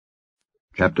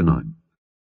Chapter 9.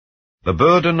 The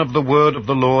burden of the word of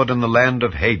the Lord in the land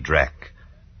of Hadrach,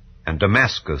 and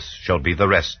Damascus shall be the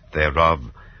rest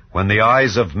thereof, when the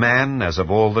eyes of man, as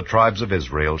of all the tribes of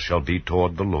Israel, shall be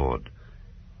toward the Lord.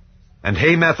 And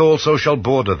Hamath also shall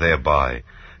border thereby,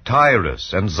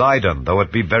 Tyrus and Zidon, though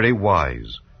it be very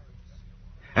wise.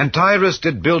 And Tyrus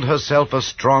did build herself a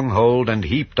stronghold, and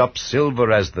heaped up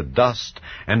silver as the dust,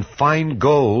 and fine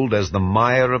gold as the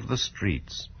mire of the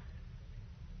streets.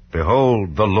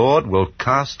 Behold, the Lord will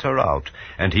cast her out,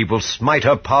 and he will smite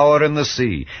her power in the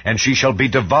sea, and she shall be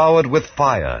devoured with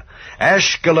fire.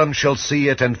 Ashkelon shall see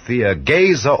it and fear.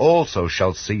 Gaza also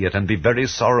shall see it and be very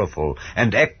sorrowful,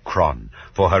 and Ekron,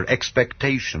 for her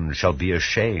expectation, shall be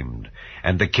ashamed.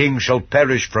 And the king shall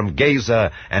perish from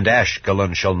Gaza, and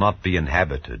Ashkelon shall not be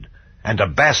inhabited. And a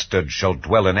bastard shall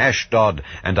dwell in Ashdod,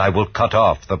 and I will cut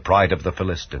off the pride of the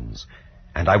Philistines.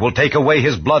 And I will take away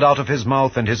his blood out of his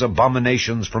mouth, and his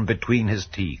abominations from between his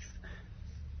teeth.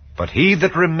 But he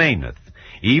that remaineth,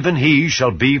 even he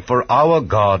shall be for our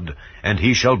God, and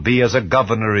he shall be as a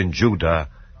governor in Judah,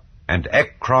 and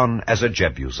Ekron as a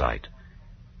Jebusite.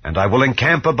 And I will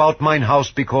encamp about mine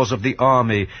house because of the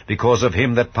army, because of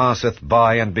him that passeth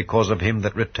by, and because of him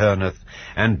that returneth,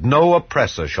 and no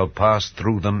oppressor shall pass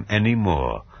through them any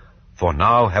more. For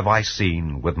now have I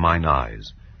seen with mine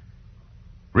eyes.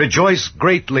 Rejoice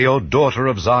greatly, O daughter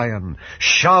of Zion.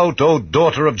 Shout, O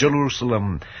daughter of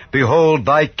Jerusalem. Behold,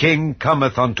 thy king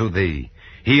cometh unto thee.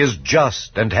 He is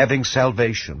just and having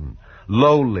salvation,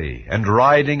 lowly, and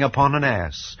riding upon an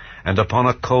ass, and upon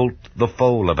a colt the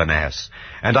foal of an ass.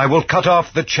 And I will cut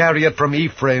off the chariot from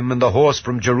Ephraim, and the horse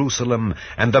from Jerusalem,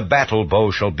 and the battle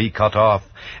bow shall be cut off.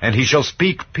 And he shall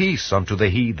speak peace unto the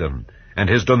heathen. And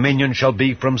his dominion shall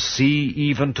be from sea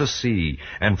even to sea,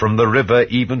 and from the river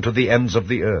even to the ends of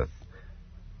the earth.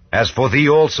 As for thee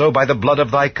also, by the blood of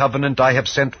thy covenant I have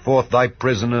sent forth thy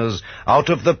prisoners out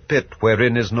of the pit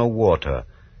wherein is no water.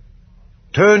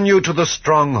 Turn you to the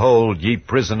stronghold, ye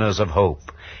prisoners of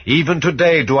hope. Even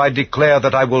today do I declare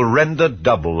that I will render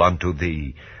double unto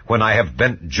thee, when I have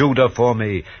bent Judah for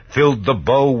me, filled the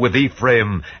bow with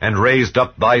Ephraim, and raised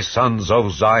up thy sons, O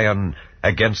Zion,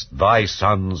 against thy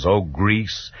sons, O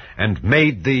Greece, and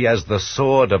made thee as the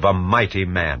sword of a mighty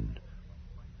man.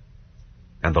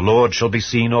 And the Lord shall be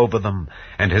seen over them,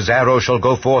 and his arrow shall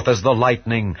go forth as the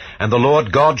lightning, and the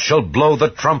Lord God shall blow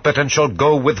the trumpet, and shall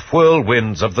go with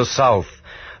whirlwinds of the south.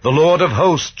 The Lord of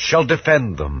hosts shall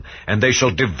defend them, and they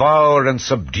shall devour and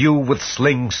subdue with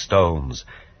sling stones.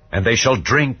 And they shall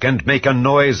drink and make a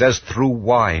noise as through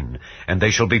wine, and they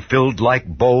shall be filled like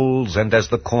bowls, and as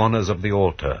the corners of the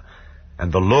altar.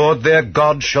 And the Lord their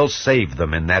God shall save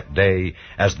them in that day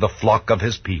as the flock of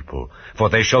his people, for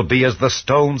they shall be as the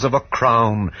stones of a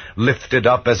crown, lifted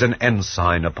up as an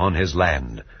ensign upon his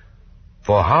land.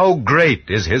 For how great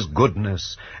is his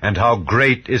goodness, and how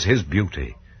great is his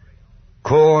beauty!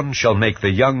 Corn shall make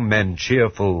the young men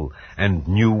cheerful, and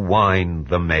new wine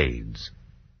the maids.